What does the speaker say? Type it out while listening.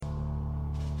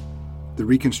the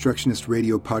Reconstructionist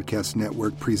Radio Podcast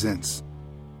Network presents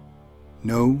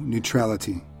No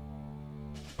Neutrality,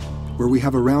 where we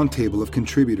have a roundtable of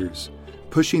contributors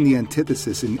pushing the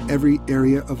antithesis in every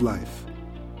area of life.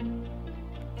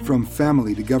 From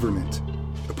family to government,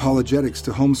 apologetics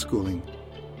to homeschooling,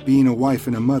 being a wife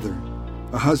and a mother,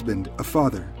 a husband, a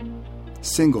father,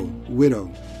 single, widow,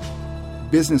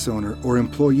 business owner, or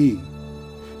employee,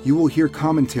 you will hear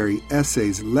commentary,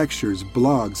 essays, lectures,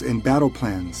 blogs, and battle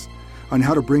plans on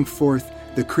how to bring forth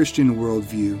the Christian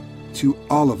worldview to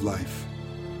all of life.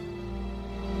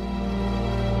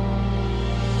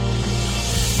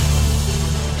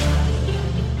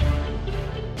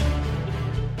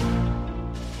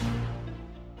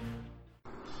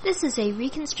 This is a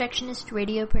Reconstructionist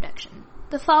radio production.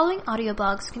 The following audio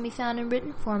blogs can be found in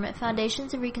written form at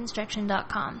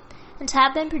foundationsofreconstruction.com and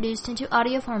have been produced into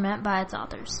audio format by its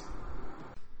authors.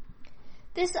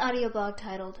 This audio blog,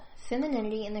 titled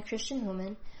Femininity in the Christian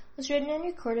Woman, was written and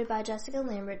recorded by Jessica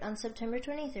Lambert on September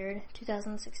 23,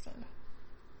 2016.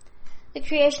 The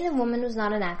creation of woman was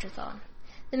not an afterthought.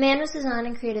 The man was designed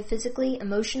and created physically,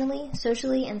 emotionally,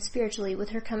 socially, and spiritually,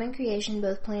 with her coming creation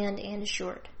both planned and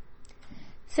assured.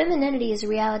 Femininity is a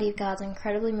reality of God's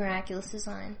incredibly miraculous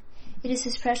design. It is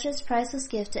His precious, priceless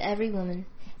gift to every woman,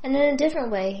 and in a different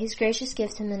way, His gracious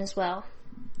gift to men as well.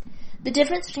 The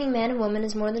difference between man and woman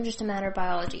is more than just a matter of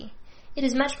biology. It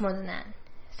is much more than that.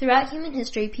 Throughout human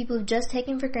history, people have just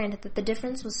taken for granted that the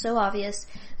difference was so obvious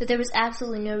that there was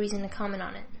absolutely no reason to comment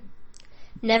on it.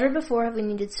 Never before have we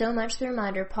needed so much the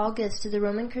reminder Paul gives to the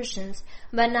Roman Christians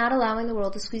about not allowing the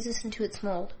world to squeeze us into its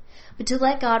mold, but to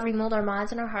let God remold our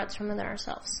minds and our hearts from within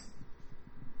ourselves.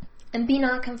 And be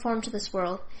not conformed to this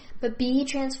world, but be ye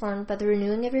transformed by the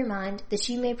renewing of your mind, that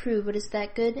ye may prove what is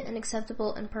that good and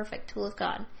acceptable and perfect will of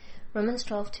God. Romans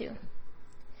 12:2.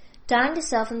 Dying to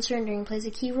self and surrendering plays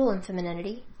a key role in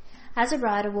femininity. As a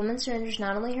bride, a woman surrenders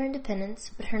not only her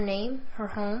independence, but her name, her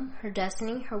home, her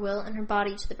destiny, her will, and her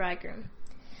body to the bridegroom.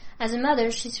 As a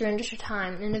mother, she surrenders her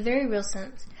time, and in a very real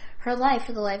sense, her life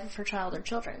for the life of her child or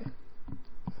children.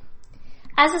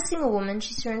 As a single woman,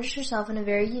 she surrenders herself in a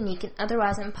very unique and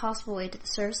otherwise impossible way to the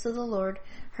service of the Lord,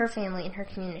 her family, and her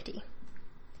community.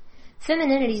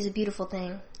 Femininity is a beautiful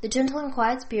thing. The gentle and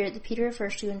quiet spirit that Peter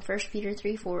refers to in 1 Peter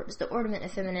 3:4 is the ornament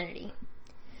of femininity.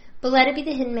 But let it be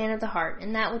the hidden man of the heart,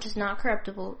 and that which is not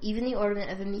corruptible, even the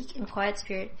ornament of a meek and quiet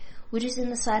spirit, which is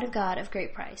in the sight of God of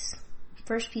great price.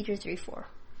 1 Peter 3:4.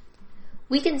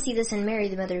 We can see this in Mary,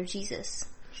 the mother of Jesus.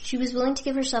 She was willing to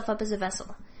give herself up as a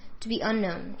vessel, to be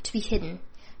unknown, to be hidden.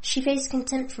 She faced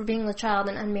contempt for being with child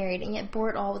and unmarried, and yet bore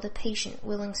it all with a patient,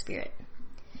 willing spirit.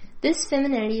 This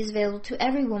femininity is available to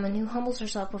every woman who humbles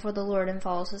herself before the Lord and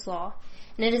follows His law,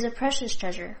 and it is a precious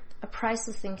treasure, a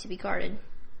priceless thing to be guarded.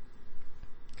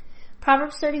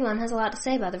 Proverbs 31 has a lot to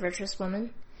say about the virtuous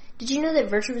woman. Did you know that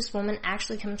virtuous woman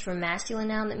actually comes from a masculine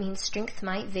noun that means strength,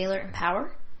 might, valor, and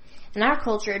power? In our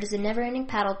culture, it is a never-ending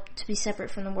battle to be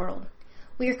separate from the world.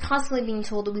 We are constantly being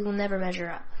told that we will never measure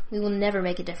up. We will never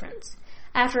make a difference.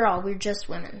 After all, we're just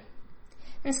women.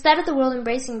 Instead of the world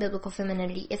embracing biblical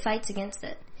femininity, it fights against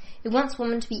it. It wants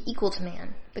woman to be equal to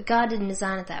man, but God didn't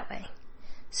design it that way.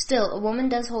 Still, a woman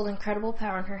does hold incredible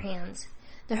power in her hands.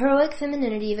 The heroic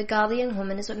femininity of a godly young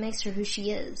woman is what makes her who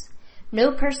she is.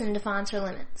 No person defines her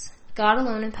limits. God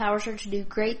alone empowers her to do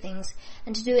great things,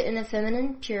 and to do it in a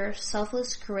feminine, pure,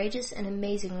 selfless, courageous, and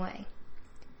amazing way.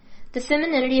 The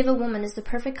femininity of a woman is the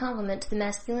perfect complement to the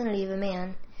masculinity of a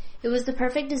man. It was the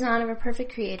perfect design of a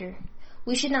perfect creator.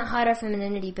 We should not hide our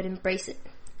femininity, but embrace it.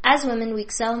 As women, we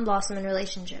excel and blossom in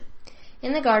relationship.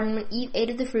 In the garden, when Eve ate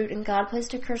of the fruit and God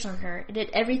placed a curse on her, it had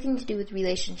everything to do with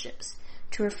relationships,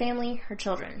 to her family, her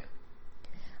children.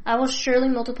 I will surely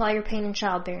multiply your pain in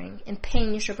childbearing. In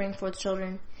pain you shall bring forth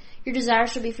children. Your desire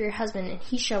shall be for your husband, and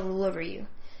he shall rule over you.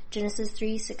 Genesis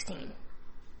 3:16.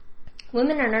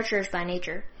 Women are nurturers by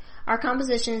nature. Our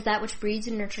composition is that which breeds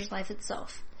and nurtures life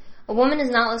itself. A woman is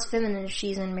not less feminine if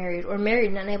she is unmarried, or married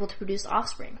and unable to produce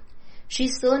offspring. She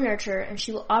is still a nurturer, and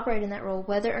she will operate in that role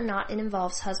whether or not it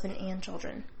involves husband and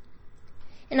children.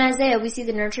 In Isaiah, we see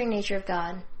the nurturing nature of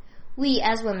God. We,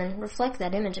 as women, reflect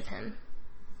that image of Him.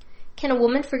 Can a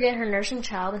woman forget her nursing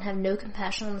child and have no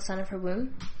compassion on the son of her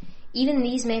womb? Even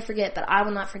these may forget, but I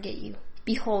will not forget you.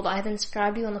 Behold, I have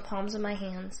inscribed you on the palms of my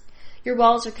hands. Your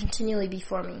walls are continually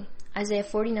before me. Isaiah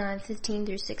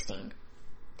 49:15-16.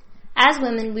 As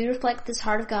women, we reflect this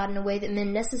heart of God in a way that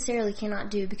men necessarily cannot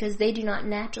do because they do not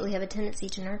naturally have a tendency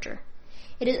to nurture.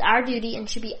 It is our duty and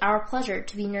should be our pleasure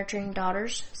to be nurturing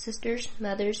daughters, sisters,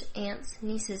 mothers, aunts,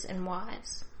 nieces, and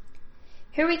wives.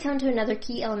 Here we come to another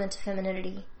key element of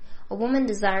femininity. A woman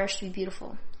desires to be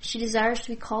beautiful. She desires to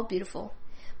be called beautiful.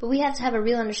 But we have to have a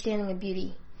real understanding of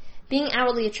beauty. Being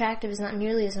outwardly attractive is not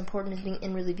nearly as important as being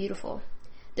inwardly beautiful.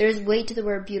 There is weight to the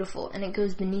word beautiful, and it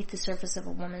goes beneath the surface of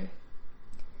a woman.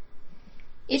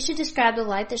 It should describe the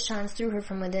light that shines through her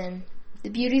from within, the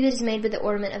beauty that is made by the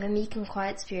ornament of a meek and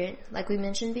quiet spirit, like we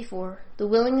mentioned before, the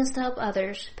willingness to help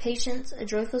others, patience, a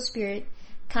joyful spirit,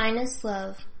 kindness,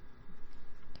 love.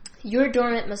 Your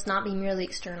adornment must not be merely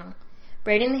external,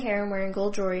 braiding the hair and wearing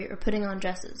gold jewelry or putting on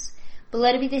dresses, but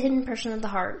let it be the hidden person of the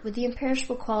heart, with the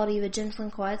imperishable quality of a gentle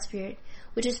and quiet spirit,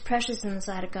 which is precious in the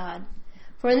sight of God.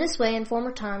 For in this way, in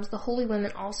former times, the holy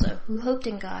women also, who hoped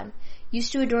in God,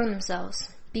 used to adorn themselves,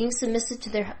 being submissive to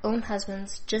their own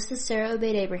husbands, just as Sarah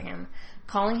obeyed Abraham,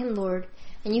 calling him Lord,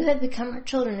 and you have become her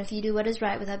children if you do what is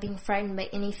right without being frightened by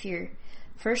any fear.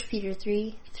 1 Peter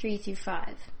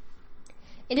 3:3-5.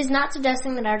 It is not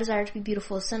suggesting that our desire to be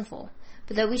beautiful is sinful,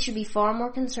 but that we should be far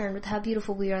more concerned with how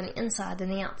beautiful we are on the inside than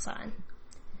the outside.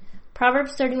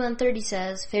 Proverbs 31:30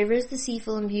 says, Favor is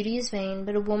deceitful and beauty is vain,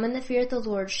 but a woman that feareth the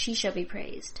Lord, she shall be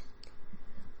praised.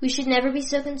 We should never be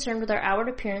so concerned with our outward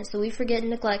appearance that we forget and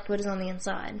neglect what is on the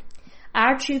inside.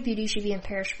 Our true beauty should be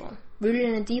imperishable, rooted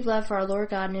in a deep love for our Lord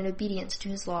God and in obedience to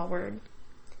His law word.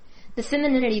 The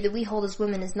femininity that we hold as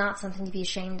women is not something to be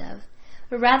ashamed of,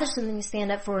 but rather something to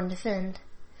stand up for and defend.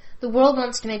 The world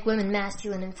wants to make women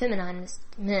masculine and feminine as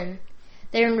men.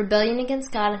 They are in rebellion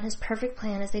against God and His perfect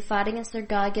plan as they fight against their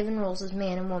God-given roles as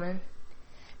man and woman.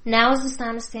 Now is the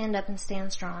time to stand up and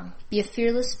stand strong. Be a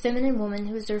fearless, feminine woman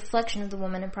who is the reflection of the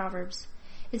woman in Proverbs.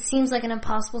 It seems like an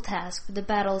impossible task, but the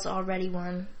battle is already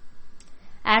won.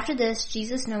 After this,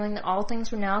 Jesus, knowing that all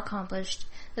things were now accomplished,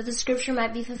 that the scripture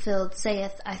might be fulfilled,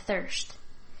 saith, I thirst.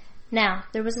 Now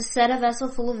there was set a vessel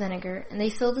full of vinegar, and they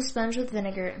filled the sponge with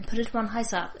vinegar, and put it upon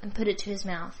hyssop, and put it to his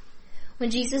mouth.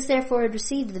 When Jesus therefore had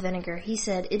received the vinegar, he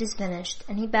said, It is finished,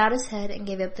 and he bowed his head and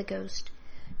gave up the ghost.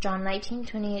 John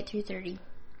 19:28-30.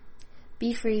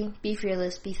 Be free, be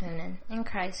fearless, be feminine. In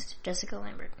Christ, Jessica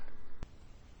Lambert.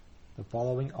 The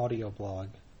following audio blog,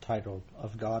 titled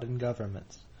Of God and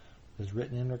Governments, was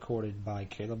written and recorded by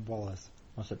Caleb Wallace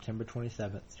on September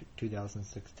 27,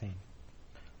 2016.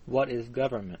 What is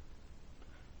government?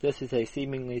 This is a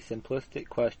seemingly simplistic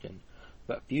question,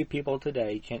 but few people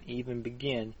today can even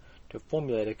begin to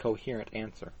formulate a coherent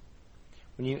answer.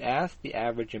 When you ask the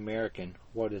average American,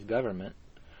 what is government,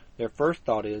 their first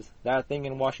thought is, that thing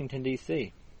in Washington,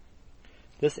 D.C.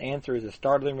 This answer is a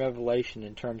startling revelation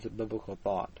in terms of biblical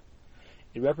thought.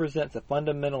 It represents a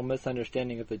fundamental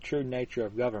misunderstanding of the true nature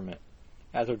of government,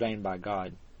 as ordained by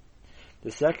God.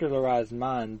 The secularized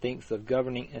mind thinks of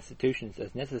governing institutions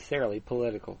as necessarily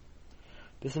political.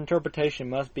 This interpretation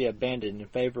must be abandoned in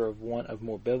favor of one of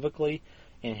more biblically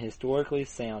and historically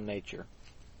sound nature.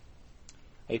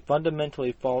 A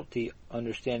fundamentally faulty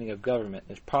understanding of government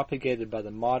is propagated by the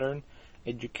modern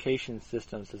education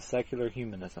systems of secular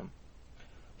humanism.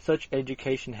 Such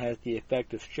education has the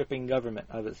effect of stripping government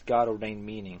of its God-ordained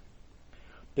meaning.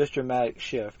 This dramatic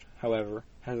shift, however,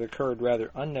 has occurred rather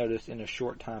unnoticed in a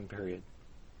short time period.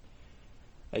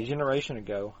 A generation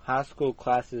ago, high school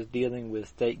classes dealing with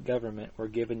state government were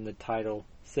given the title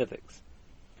civics.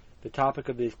 The topic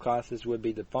of these classes would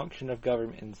be the function of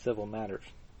government in civil matters.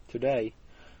 Today,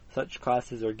 such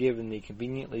classes are given the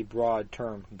conveniently broad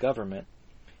term government,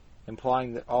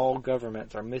 implying that all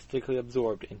governments are mystically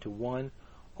absorbed into one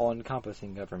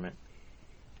all-encompassing government.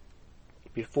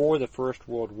 Before the First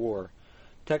World War,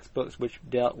 textbooks which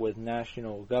dealt with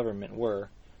national government were,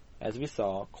 as we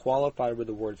saw, qualified with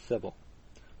the word civil.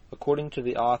 According to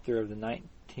the author of the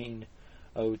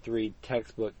 1903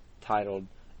 textbook titled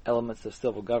Elements of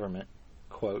Civil Government,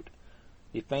 quote,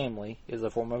 the family is a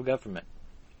form of government,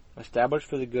 established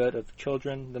for the good of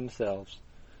children themselves,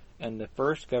 and the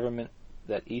first government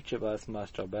that each of us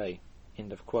must obey,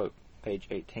 end of quote, page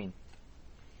 18.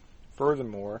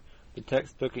 Furthermore, the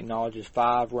textbook acknowledges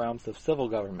 5 realms of civil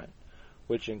government,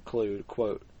 which include,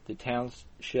 quote, the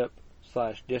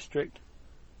township/district,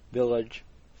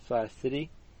 village/city,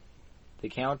 the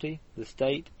county, the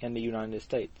state, and the United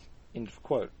States, end of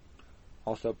quote.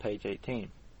 Also page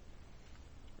 18.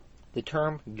 The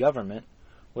term government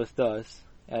was thus,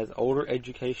 as older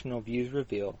educational views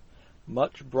reveal,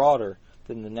 much broader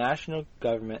than the national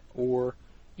government or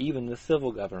even the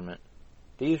civil government.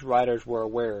 These writers were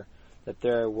aware that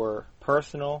there were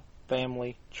personal,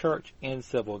 family, church, and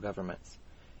civil governments,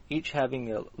 each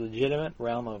having a legitimate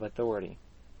realm of authority.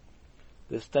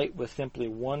 The state was simply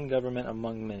one government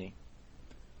among many.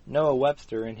 Noah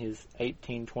Webster, in his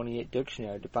 1828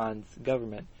 dictionary, defines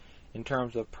government in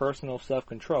terms of personal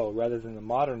self-control rather than the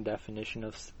modern definition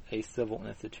of a civil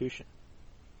institution.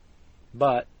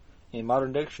 But, In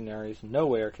modern dictionaries,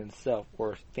 nowhere can self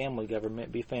or family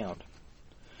government be found.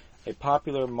 A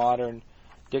popular modern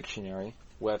dictionary,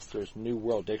 Webster's New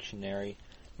World Dictionary,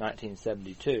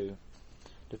 1972,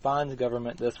 defines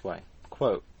government this way,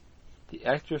 quote, the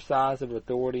exercise of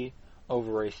authority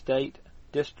over a state,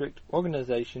 district,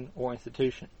 organization, or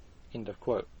institution, end of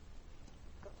quote.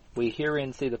 We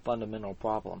herein see the fundamental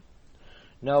problem.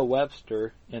 Noah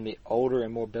Webster, in the older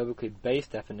and more biblically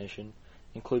based definition,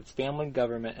 includes family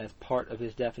government as part of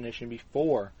his definition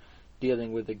before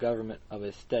dealing with the government of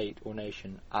a state or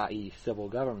nation, i.e. civil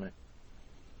government.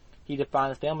 He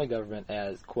defines family government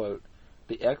as, quote,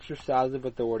 the exercise of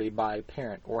authority by a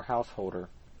parent or householder.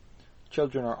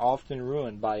 Children are often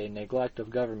ruined by a neglect of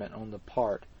government on the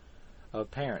part of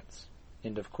parents,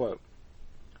 end of quote.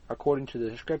 According to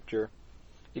the scripture,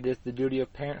 it is the duty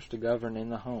of parents to govern in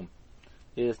the home.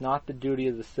 It is not the duty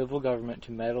of the civil government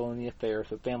to meddle in the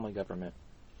affairs of family government.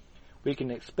 We can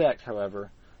expect,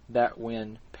 however, that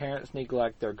when parents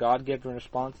neglect their God-given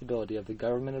responsibility of the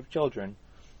government of children,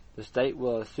 the state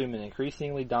will assume an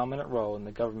increasingly dominant role in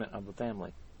the government of the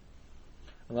family.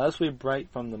 Unless we break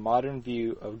from the modern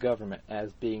view of government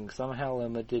as being somehow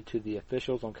limited to the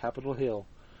officials on Capitol Hill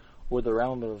or the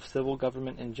realm of civil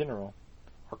government in general,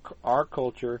 our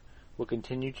culture will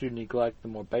continue to neglect the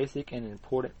more basic and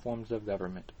important forms of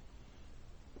government.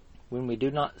 When we do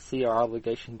not see our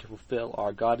obligation to fulfill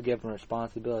our God-given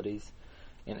responsibilities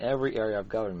in every area of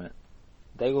government,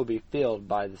 they will be filled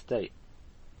by the state.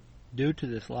 Due to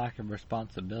this lack of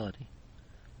responsibility,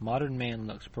 modern man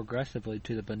looks progressively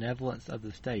to the benevolence of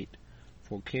the state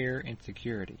for care and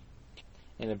security.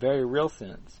 In a very real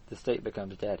sense, the state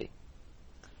becomes daddy.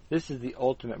 This is the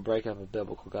ultimate breakup of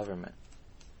biblical government.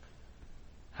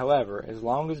 However, as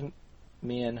long as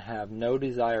men have no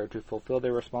desire to fulfill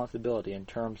their responsibility in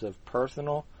terms of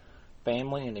personal,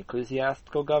 family, and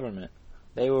ecclesiastical government,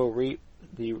 they will reap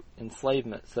the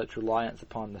enslavement such reliance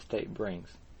upon the state brings.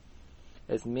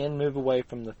 As men move away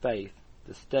from the faith,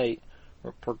 the state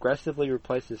progressively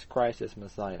replaces Christ as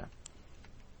Messiah.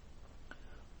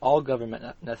 All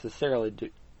government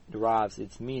necessarily derives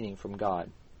its meaning from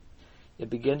God. It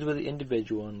begins with the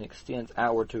individual and extends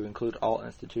outward to include all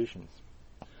institutions.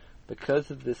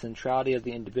 Because of the centrality of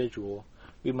the individual,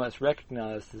 we must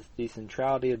recognize the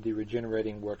centrality of the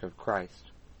regenerating work of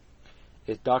Christ.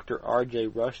 As Dr. R.J.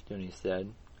 Rushdoony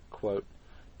said, quote,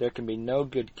 there can be no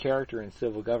good character in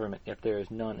civil government if there is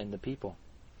none in the people.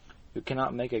 You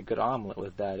cannot make a good omelet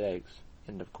with bad eggs,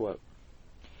 end of quote.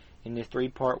 In his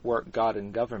three-part work, God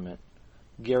and Government,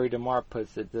 Gary DeMar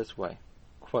puts it this way,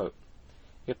 quote,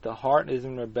 if the heart is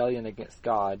in rebellion against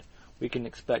God, we can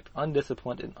expect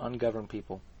undisciplined and ungoverned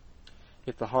people.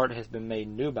 If the heart has been made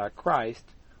new by Christ,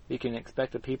 we can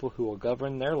expect a people who will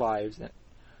govern their lives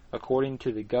according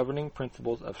to the governing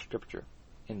principles of Scripture.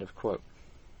 End of quote.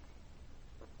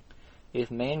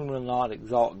 If man will not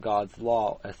exalt God's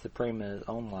law as supreme in his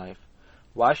own life,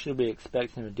 why should we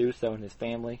expect him to do so in his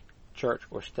family, church,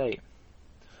 or state?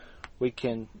 We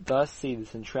can thus see the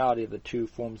centrality of the two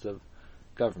forms of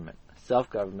government,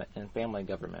 self-government and family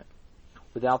government.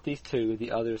 Without these two,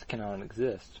 the others cannot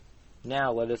exist.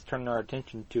 Now let us turn our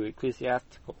attention to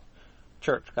ecclesiastical,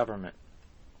 church government.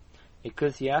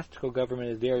 Ecclesiastical government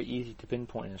is very easy to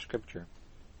pinpoint in Scripture.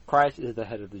 Christ is the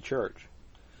head of the church.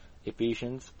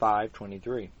 Ephesians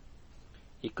 5:23.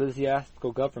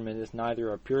 Ecclesiastical government is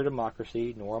neither a pure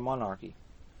democracy nor a monarchy.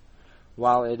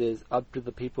 While it is up to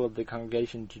the people of the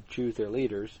congregation to choose their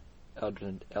leaders,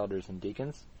 elders and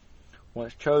deacons,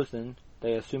 once chosen,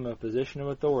 they assume a position of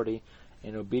authority,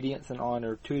 and obedience and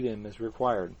honor to them is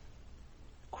required.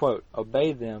 Quote,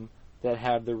 obey them that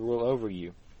have the rule over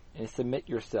you, and submit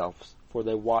yourselves, for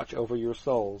they watch over your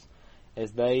souls,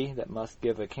 as they that must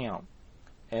give account,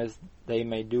 as they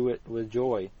may do it with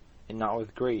joy, and not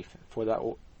with grief, for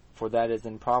that is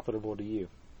unprofitable to you.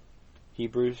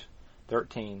 Hebrews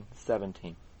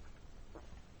 13:17.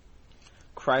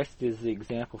 Christ is the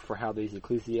example for how these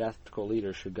ecclesiastical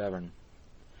leaders should govern.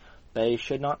 They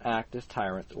should not act as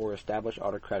tyrants or establish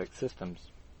autocratic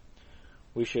systems.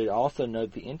 We should also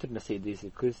note the intimacy these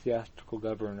ecclesiastical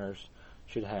governors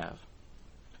should have.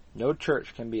 No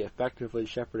church can be effectively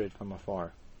shepherded from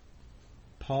afar.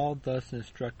 Paul thus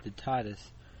instructed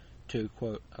Titus to,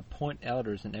 quote, appoint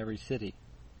elders in every city,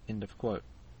 end of quote,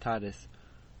 Titus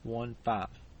 1:5.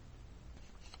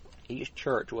 Each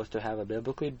church was to have a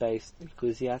biblically based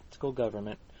ecclesiastical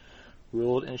government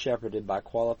ruled and shepherded by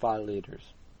qualified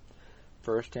leaders.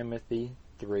 1 Timothy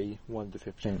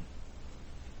 3:1-15.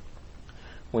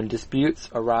 When disputes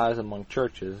arise among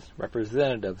churches,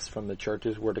 representatives from the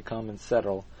churches were to come and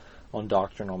settle on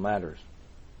doctrinal matters.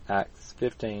 Acts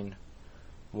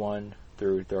 15:1-3.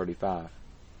 through 35.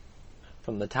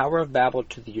 From the Tower of Babel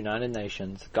to the United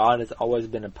Nations, God has always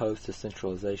been opposed to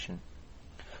centralization.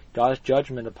 God's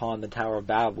judgment upon the Tower of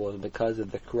Babel is because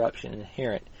of the corruption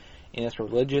inherent in its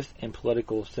religious and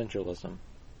political centralism.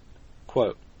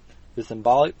 Quote, the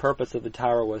symbolic purpose of the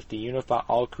tower was to unify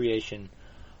all creation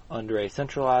under a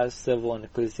centralized civil and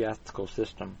ecclesiastical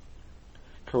system.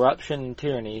 Corruption and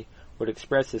tyranny would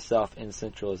express itself in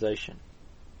centralization.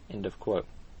 End of quote.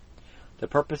 The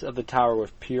purpose of the tower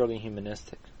was purely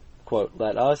humanistic. Quote,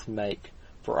 let us make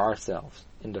for ourselves.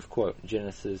 End of quote.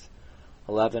 Genesis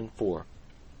 11:4.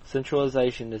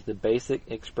 Centralization is the basic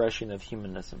expression of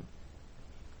humanism.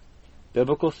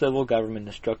 Biblical civil government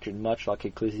is structured much like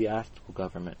ecclesiastical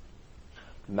government.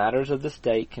 The matters of the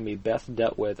state can be best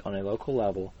dealt with on a local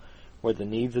level where the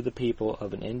needs of the people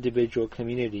of an individual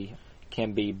community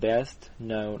can be best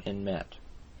known and met.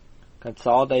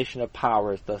 Consolidation of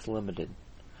power is thus limited.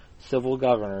 Civil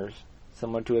governors,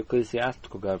 similar to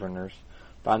ecclesiastical governors,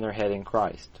 find their head in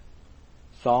Christ.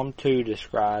 Psalm 2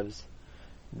 describes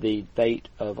the fate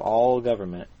of all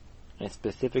government, and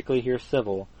specifically here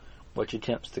civil, which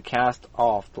attempts to cast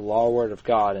off the law word of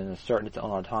God and assert its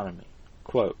own autonomy.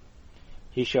 Quote,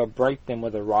 he shall break them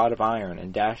with a rod of iron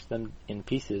and dash them in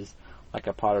pieces like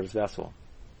a potter's vessel.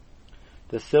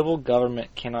 The civil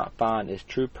government cannot find its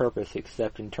true purpose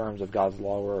except in terms of God's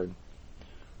law word.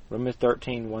 Romans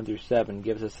 13:1-7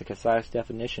 gives us a concise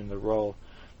definition of the role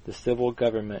the civil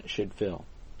government should fill.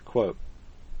 Quote,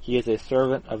 he is a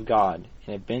servant of God,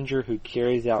 an avenger who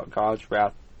carries out God's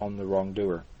wrath on the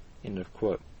wrongdoer. End of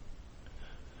quote.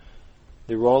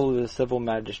 The role of the civil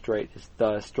magistrate is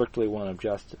thus strictly one of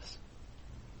justice.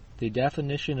 The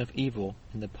definition of evil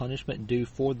and the punishment due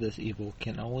for this evil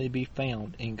can only be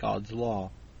found in God's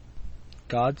law.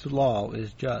 God's law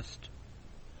is just,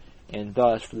 and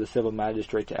thus for the civil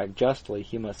magistrate to act justly,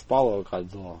 he must follow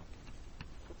God's law.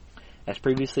 As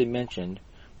previously mentioned,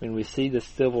 when we see the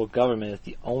civil government as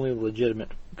the only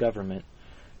legitimate government,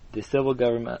 the civil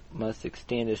government must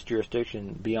extend its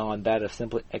jurisdiction beyond that of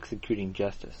simply executing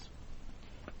justice.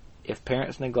 If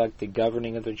parents neglect the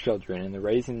governing of their children and the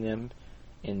raising them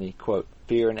in the, quote,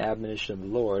 fear and admonition of the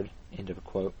Lord, end of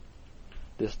quote,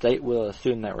 the state will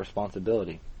assume that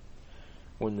responsibility.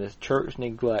 When the church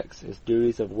neglects its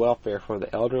duties of welfare for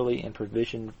the elderly and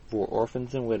provision for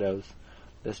orphans and widows,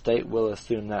 the state will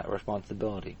assume that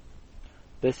responsibility.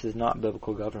 This is not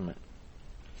biblical government.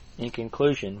 In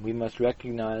conclusion, we must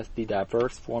recognize the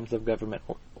diverse forms of government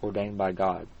ordained by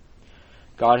God.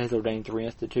 God has ordained three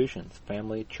institutions,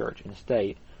 family, church, and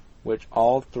state, which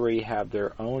all three have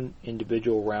their own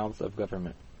individual realms of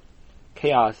government.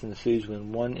 Chaos ensues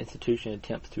when one institution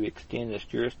attempts to extend its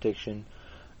jurisdiction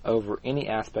over any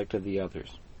aspect of the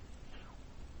others.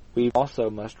 We also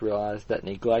must realize that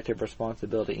neglect of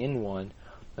responsibility in one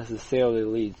necessarily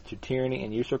leads to tyranny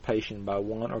and usurpation by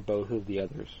one or both of the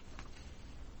others.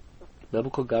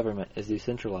 Biblical government is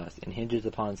decentralized and hinges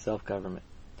upon self-government.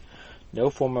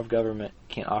 No form of government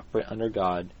can operate under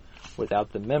God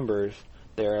without the members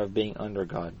thereof being under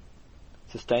God.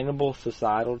 Sustainable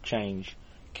societal change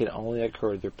can only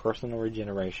occur through personal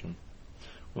regeneration.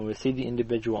 When we see the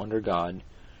individual under God,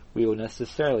 we will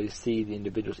necessarily see the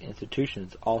individual's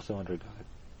institutions also under God.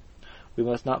 We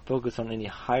must not focus on any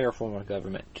higher form of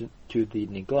government to the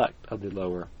neglect of the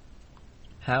lower.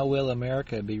 How will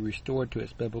America be restored to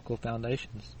its biblical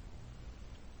foundations?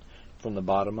 From the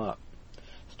bottom up,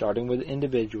 starting with the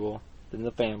individual, then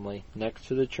the family, next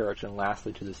to the church, and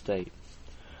lastly to the state.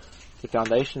 The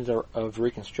foundations of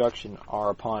Reconstruction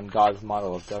are upon God's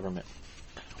model of government.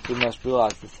 We must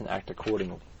realize this and act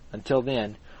accordingly. Until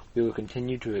then, we will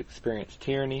continue to experience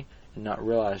tyranny and not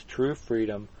realize true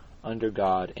freedom under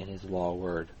God and His law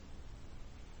word.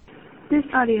 This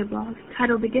audio blog,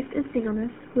 titled The Gift of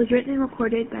Singleness, was written and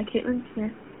recorded by Caitlin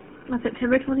Smith on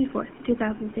September 24th,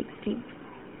 2016.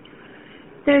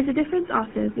 There is a difference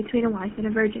also between a wife and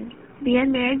a virgin. The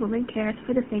unmarried woman careth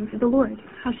for the things of the Lord,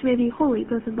 how she may be holy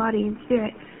both in body and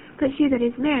spirit, but she that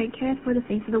is married careth for the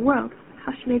things of the world,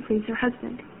 how she may please her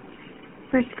husband.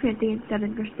 1 Corinthians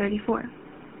 7, verse 34.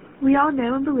 We all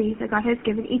know and believe that God has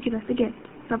given each of us a gift,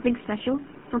 something special,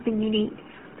 something unique,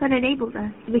 that enables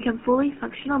us to become fully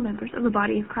functional members of the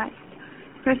body of Christ.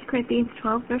 1 Corinthians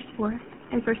 12, verse 4,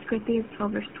 and 1 Corinthians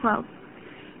 12, verse 12.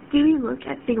 Do we look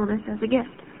at singleness as a gift?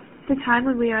 The time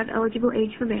when we are of eligible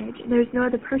age for marriage and there is no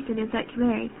other person in sight to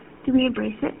marry, do we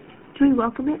embrace it? Do we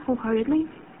welcome it wholeheartedly?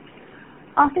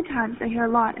 Oftentimes I hear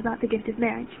a lot about the gift of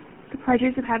marriage, the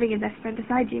pleasures of having a best friend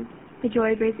beside you, the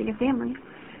joy of raising a family.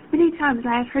 Many times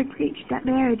I have heard preached that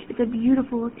marriage is a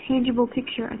beautiful, tangible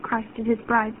picture of Christ and His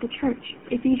bride, the church,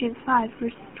 Ephesians 5,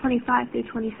 verse 25 through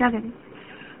 27.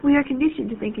 We are conditioned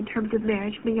to think in terms of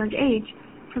marriage from a young age.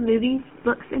 From movies,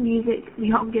 books, and music,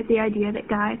 we all get the idea that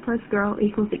guy plus girl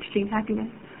equals extreme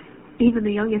happiness. Even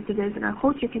the youngest of those in our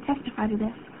culture can testify to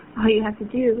this. All you have to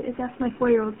do is ask my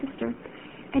 4-year-old sister,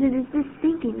 and it is this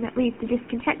thinking that leads to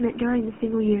discontentment during the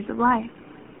single years of life.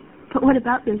 But what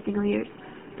about those single years?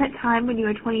 That time when you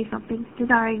are 20-something,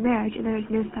 desiring marriage and there is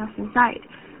no spouse in sight.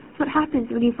 What happens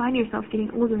when you find yourself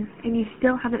getting older and you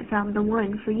still haven't found the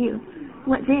one for you?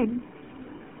 What then?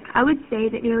 I would say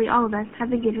that nearly all of us have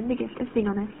been given the gift of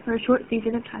singleness for a short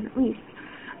season of time at least.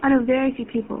 I know very few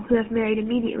people who have married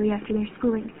immediately after their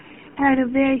schooling, and I know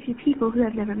very few people who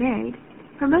have never married.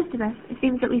 For most of us, it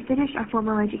seems that we finish our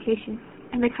formal education,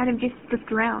 and we kind of just drift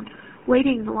around,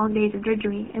 waiting the long days of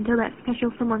drudgery until that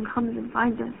special someone comes and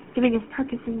finds us, giving us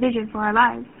purpose and vision for our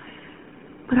lives.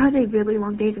 But are they really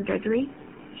long days of drudgery?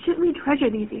 Shouldn't we treasure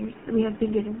these years that we have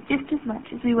been given just as much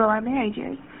as we will our married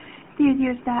years? These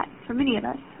years that, for many of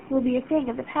us, will be a thing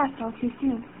of the past all too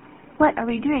soon. What are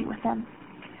we doing with them?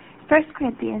 1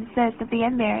 Corinthians says that the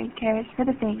unmarried cares for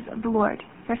the things of the Lord.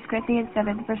 1 Corinthians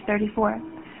 7, verse 34.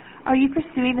 Are you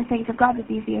pursuing the things of God with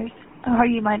these years, or are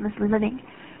you mindlessly living?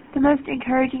 The most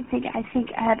encouraging thing I think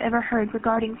I have ever heard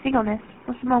regarding singleness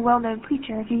was from a well-known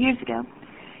preacher a few years ago.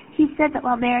 He said that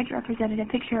while marriage represented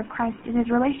a picture of Christ in his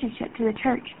relationship to the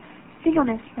church,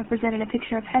 singleness represented a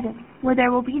picture of heaven, where there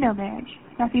will be no marriage.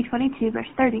 Matthew 22, verse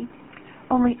 30.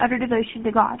 Only utter devotion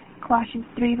to God. Colossians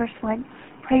 3, verse 1.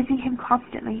 Praising Him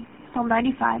constantly. Psalm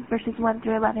 95, verses 1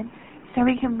 through 11.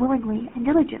 Serving Him willingly and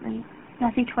diligently.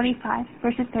 Matthew 25,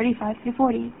 verses 35 through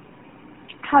 40.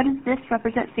 How does this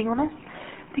represent singleness?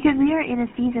 Because we are in a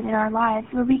season in our lives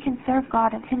where we can serve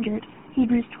God unhindered.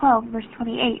 Hebrews 12, verse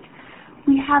 28.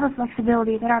 We have a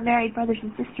flexibility that our married brothers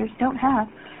and sisters don't have.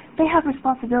 They have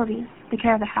responsibilities, the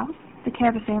care of the house, the care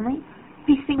of a family.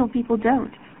 We single people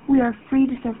don't. We are free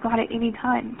to serve God at any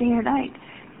time, day or night.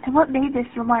 And what made this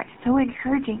remark so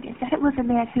encouraging is that it was a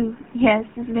man who, yes,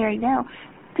 is married now,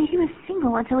 but he was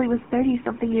single until he was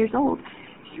 30-something years old.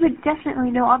 He would definitely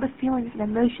know all the feelings and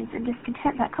emotions and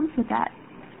discontent that comes with that.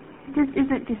 This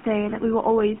isn't to say that we will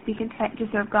always be content to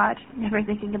serve God, never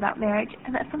thinking about marriage,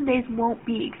 and that some days won't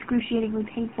be excruciatingly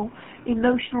painful,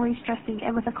 emotionally stressing,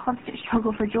 and with a constant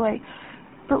struggle for joy.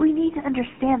 But we need to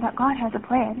understand that God has a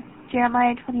plan.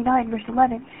 Jeremiah 29, verse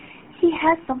 11. He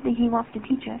has something He wants to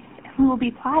teach us, and we will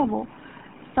be pliable.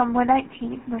 Psalm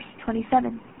 119, verse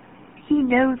 27. He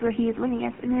knows where He is leading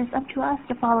us, and it is up to us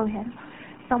to follow Him.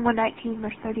 Psalm 119,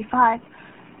 verse 35.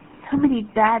 So many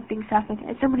bad things happen,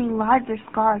 and so many lives are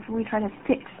scarred when we try to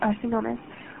fix our singleness,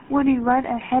 when we run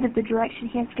ahead of the direction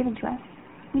He has given to us.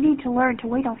 We need to learn to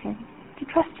wait on Him, to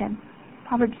trust Him.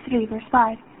 Proverbs 3, verse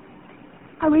 5.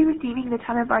 Are we redeeming the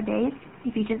time of our days?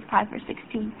 Ephesians 5, verse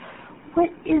 16. What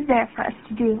is there for us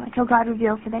to do until God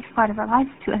reveals the next part of our lives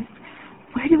to us?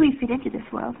 Where do we fit into this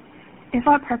world? If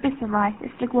our purpose in life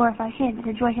is to glorify Him and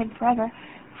enjoy Him forever,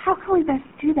 how can we best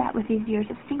do that with these years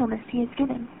of singleness He has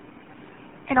given?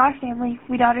 In our family,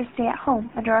 we daughters stay at home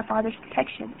under our father's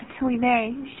protection until we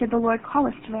marry, should the Lord call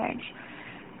us to marriage.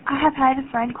 I have had a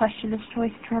friend question this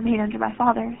choice to remain under my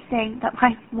father, saying that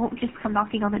life won't just come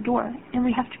knocking on the door, and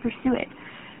we have to pursue it.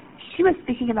 She was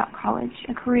speaking about college,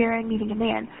 a career, and meeting a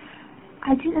man.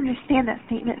 I didn't understand that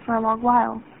statement for a long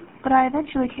while, but I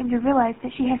eventually came to realize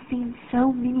that she has seen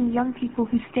so many young people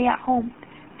who stay at home.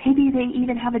 Maybe they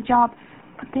even have a job,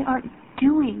 but they aren't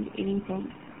doing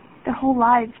anything. Their whole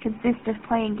lives consist of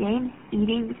playing games,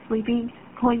 eating, sleeping,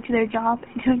 going to their job,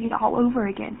 and doing it all over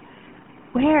again.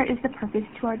 Where is the purpose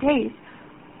to our days?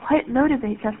 What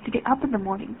motivates us to get up in the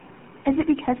morning? Is it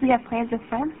because we have plans with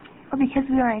friends, or because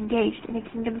we are engaged in a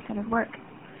kingdom-centered work?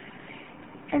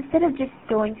 Instead of just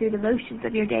going through the motions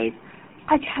of your days,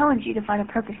 I challenge you to find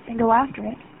a purpose and go after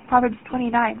it. Proverbs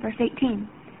 29, verse 18.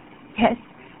 Yes,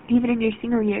 even in your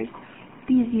single years,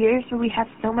 these years where we have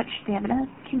so much stamina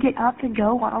can get up and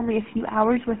go on only a few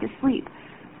hours worth of sleep.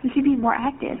 We can be more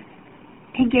active.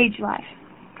 Engage life.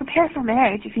 Prepare for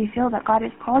marriage if you feel that God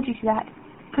has called you to that,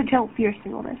 but don't fear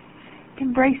singleness.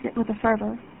 Embrace it with a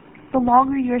fervor. The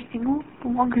longer you are single, the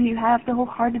longer you have to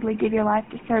wholeheartedly give your life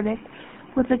to service,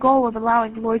 with the goal of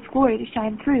allowing the Lord's glory to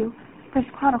shine through. 1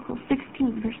 Chronicles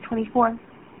 16, verse 24.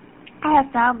 I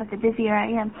have found that the busier I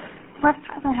am, the less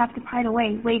time I have to pine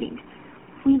away waiting.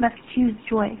 We must choose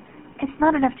joy. It's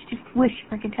not enough to just wish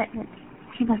for contentment.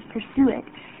 We must pursue it.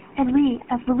 And we,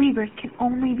 as believers, can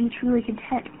only be truly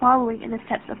content following in the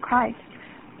steps of Christ.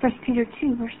 1 Peter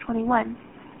 2, verse 21.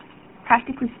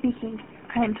 Practically speaking,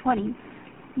 I am 20.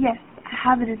 Yes, I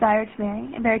have a desire to marry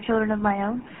and bear children of my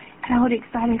own, and I would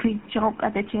excitedly jump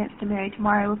at the chance to marry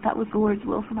tomorrow if that was the Lord's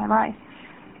will for my life.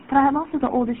 But I am also the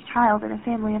oldest child in a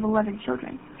family of 11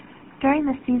 children. During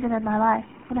this season of my life,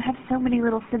 when I have so many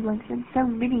little siblings in so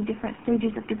many different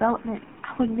stages of development,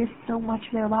 I would miss so much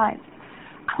of their lives.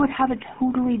 I would have a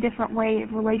totally different way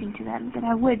of relating to them than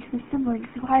I would to the siblings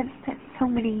who I have spent so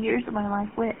many years of my life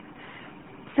with.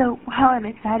 So, while I'm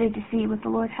excited to see what the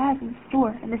Lord has in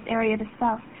store in this area of His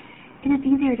spouse, it is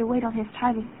easier to wait on His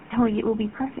timing, knowing it will be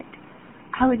perfect.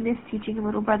 I would miss teaching a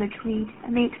little brother to read,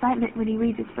 and the excitement when he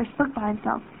reads his first book by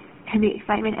himself, and the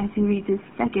excitement as he reads his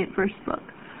second first book.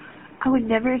 I would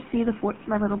never see the forts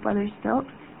my little brothers built,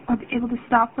 or be able to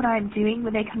stop what I am doing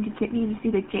when they come to get me to see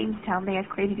the Jamestown they have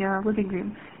created in our living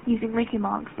room, using Lincoln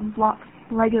logs and blocks,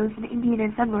 Legos, and Indian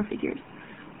and settler figures.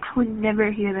 I would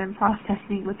never hear them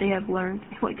processing what they have learned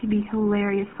in what could be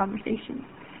hilarious conversations.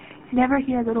 To never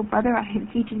hear a little brother I am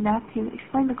teaching math to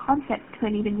explain the concept to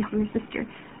an even younger sister,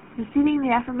 receiving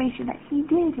the affirmation that he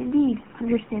did indeed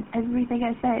understand everything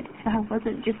I said, and I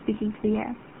wasn't just speaking to the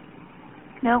air.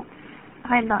 No,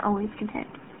 I am not always content.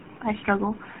 I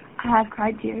struggle. I have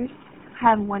cried tears. I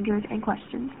have wondered and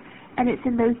questioned. And it's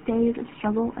in those days of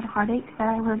struggle and heartache that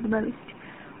I learn the most.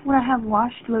 When I have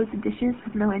washed loads of dishes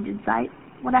with no end in sight.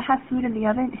 When I have food in the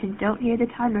oven and don't hear the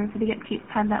timer for the upkeep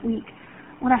time that week.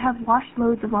 When I have washed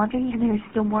loads of laundry and there is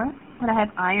still more. When I have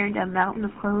ironed a mountain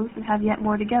of clothes and have yet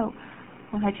more to go.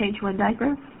 When I change one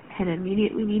diaper and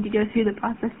immediately need to go through the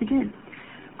process again.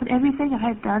 When everything I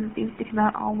have done seems to come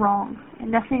out all wrong,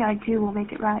 and nothing I do will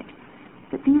make it right.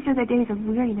 But these are the days of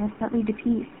weariness that lead to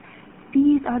peace.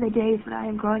 These are the days when I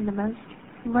am growing the most,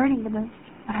 learning the most.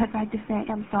 When I practice saying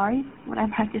I'm sorry, when I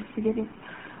practice forgiving.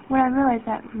 When I realize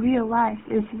that real life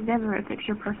is never a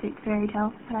picture-perfect fairy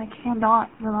tale, and I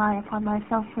cannot rely upon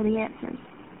myself for the answers.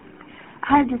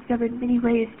 I have discovered many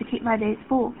ways to keep my days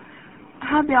full. I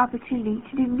have the opportunity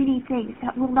to do many things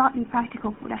that will not be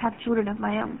practical when I have children of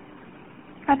my own.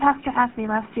 My pastor asked me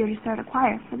last year to start a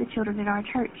choir for the children in our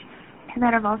church, and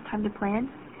that involves time to plan,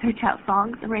 search out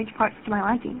songs, arrange parts to my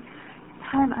liking.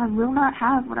 Time I will not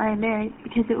have when I am married,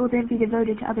 because it will then be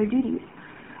devoted to other duties.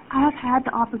 I have had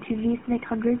the opportunities to make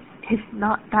hundreds, if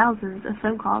not thousands, of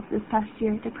phone calls this past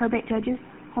year to probate judges,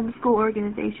 homeschool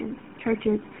organizations,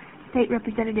 churches, state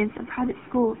representatives, and private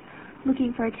schools,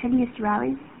 looking for attendees to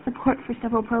rallies, support for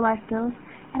several pro-life bills,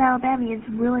 and Alabamians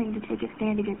willing to take a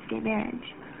stand against gay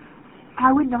marriage.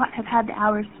 I would not have had the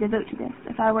hours to devote to this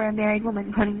if I were a married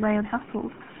woman running my own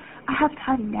household. I have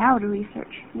time now to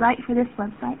research, write for this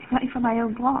website, write for my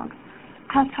own blog.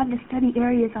 I have time to study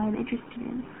areas I am interested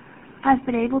in. I have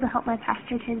been able to help my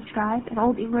pastor transcribe an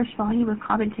Old English volume of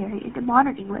commentary into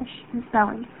modern English and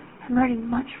spelling, and learning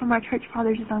much from our church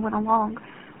fathers as I went along.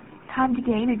 Time to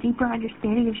gain a deeper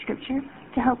understanding of Scripture,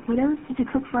 to help widows, and to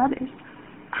cook for others.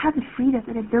 I have the freedom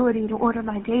and ability to order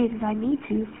my days as I need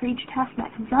to for each task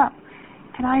that comes up.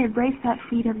 And I embrace that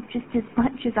freedom just as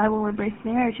much as I will embrace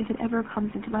marriage if it ever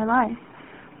comes into my life.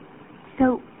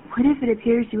 So, what if it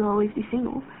appears you will always be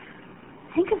single?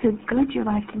 Think of the good your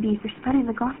life can be for spreading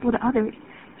the gospel to others.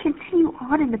 Continue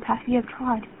on in the path you have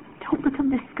trod. Don't become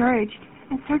discouraged,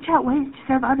 and search out ways to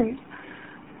serve others.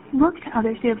 Look to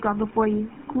others who have gone before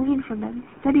you, glean from them,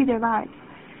 study their lives.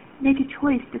 Make a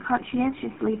choice to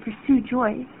conscientiously pursue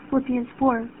joy. Philippians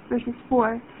 4, verses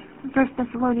 4, and 1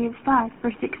 Thessalonians 5,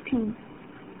 verse 16.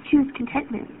 Choose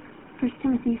contentment. 1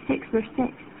 Timothy 6, verse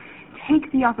 6.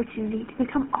 Take the opportunity to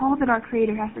become all that our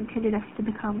Creator has intended us to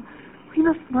become. We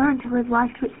must learn to live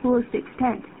life to its fullest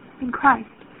extent, in Christ.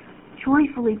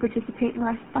 Joyfully participate in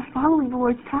life by following the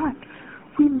Lord's path.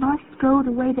 We must go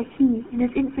the way that He, in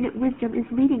His infinite wisdom, is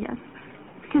leading us,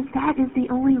 because that is the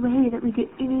only way that we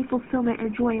get any fulfillment or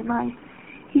joy in life.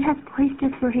 He has placed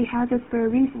us where He has us for a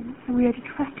reason, and we are to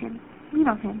trust Him, lean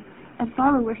on Him, and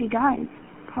follow where He guides.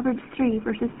 Proverbs 3,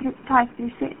 verses 5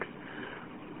 through 6.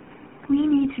 We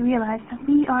need to realize that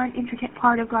we are an intricate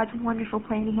part of God's wonderful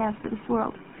plan He has for this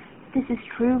world. This is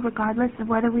true regardless of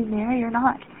whether we marry or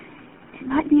not. It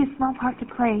might be a small part to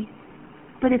play,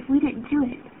 but if we didn't do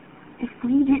it, if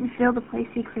we didn't fill the place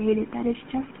He created that is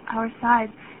just our size,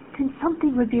 then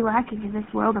something would be lacking in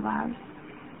this world of ours.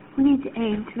 We need to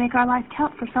aim to make our life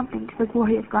count for something to the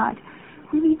glory of God.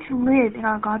 We need to live in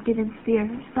our God-given sphere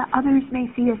so that others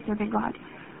may see us serving God.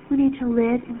 We need to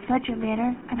live in such a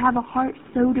manner and have a heart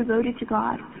so devoted to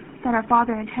God that our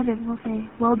Father in heaven will say,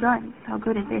 "Well done, thou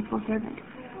good and faithful servant.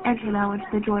 Enter thou into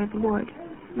the joy of the Lord."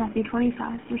 Matthew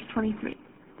 25, verse 23.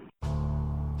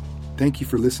 Thank you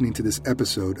for listening to this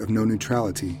episode of No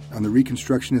Neutrality on the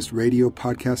Reconstructionist Radio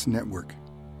Podcast Network.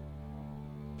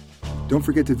 Don't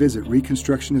forget to visit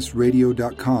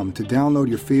ReconstructionistRadio.com to download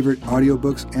your favorite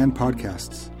audiobooks and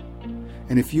podcasts.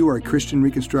 And if you are a Christian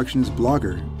Reconstructionist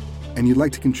blogger and you'd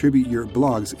like to contribute your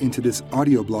blogs into this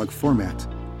audio blog format,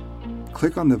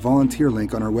 click on the volunteer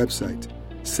link on our website,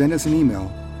 send us an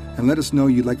email, and let us know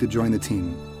you'd like to join the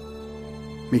team.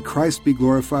 May Christ be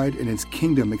glorified and His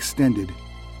kingdom extended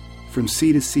from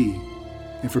sea to sea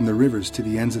and from the rivers to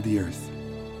the ends of the earth.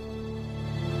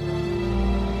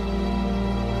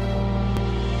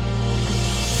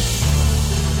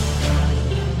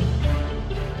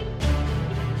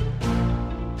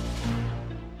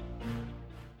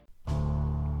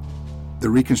 The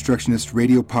Reconstructionist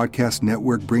Radio Podcast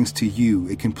Network brings to you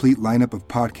a complete lineup of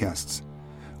podcasts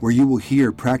where you will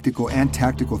hear practical and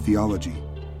tactical theology.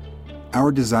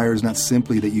 Our desire is not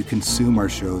simply that you consume our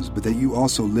shows, but that you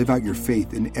also live out your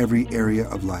faith in every area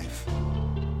of life.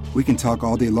 We can talk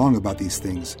all day long about these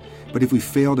things, but if we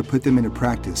fail to put them into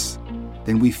practice,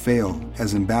 then we fail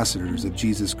as ambassadors of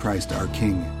Jesus Christ, our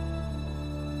King.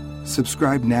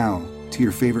 Subscribe now to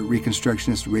your favorite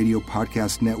Reconstructionist Radio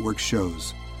Podcast Network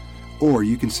shows, or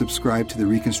you can subscribe to the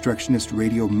Reconstructionist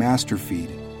Radio Master Feed,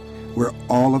 where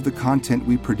all of the content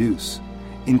we produce,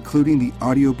 including the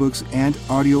audiobooks and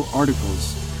audio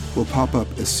articles, will pop up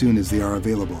as soon as they are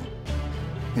available.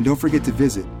 And don't forget to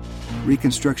visit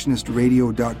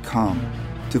ReconstructionistRadio.com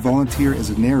to volunteer as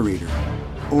a narrator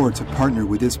or to partner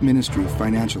with this ministry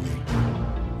financially.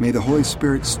 May the Holy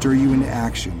Spirit stir you into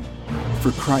action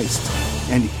for Christ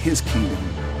and His kingdom.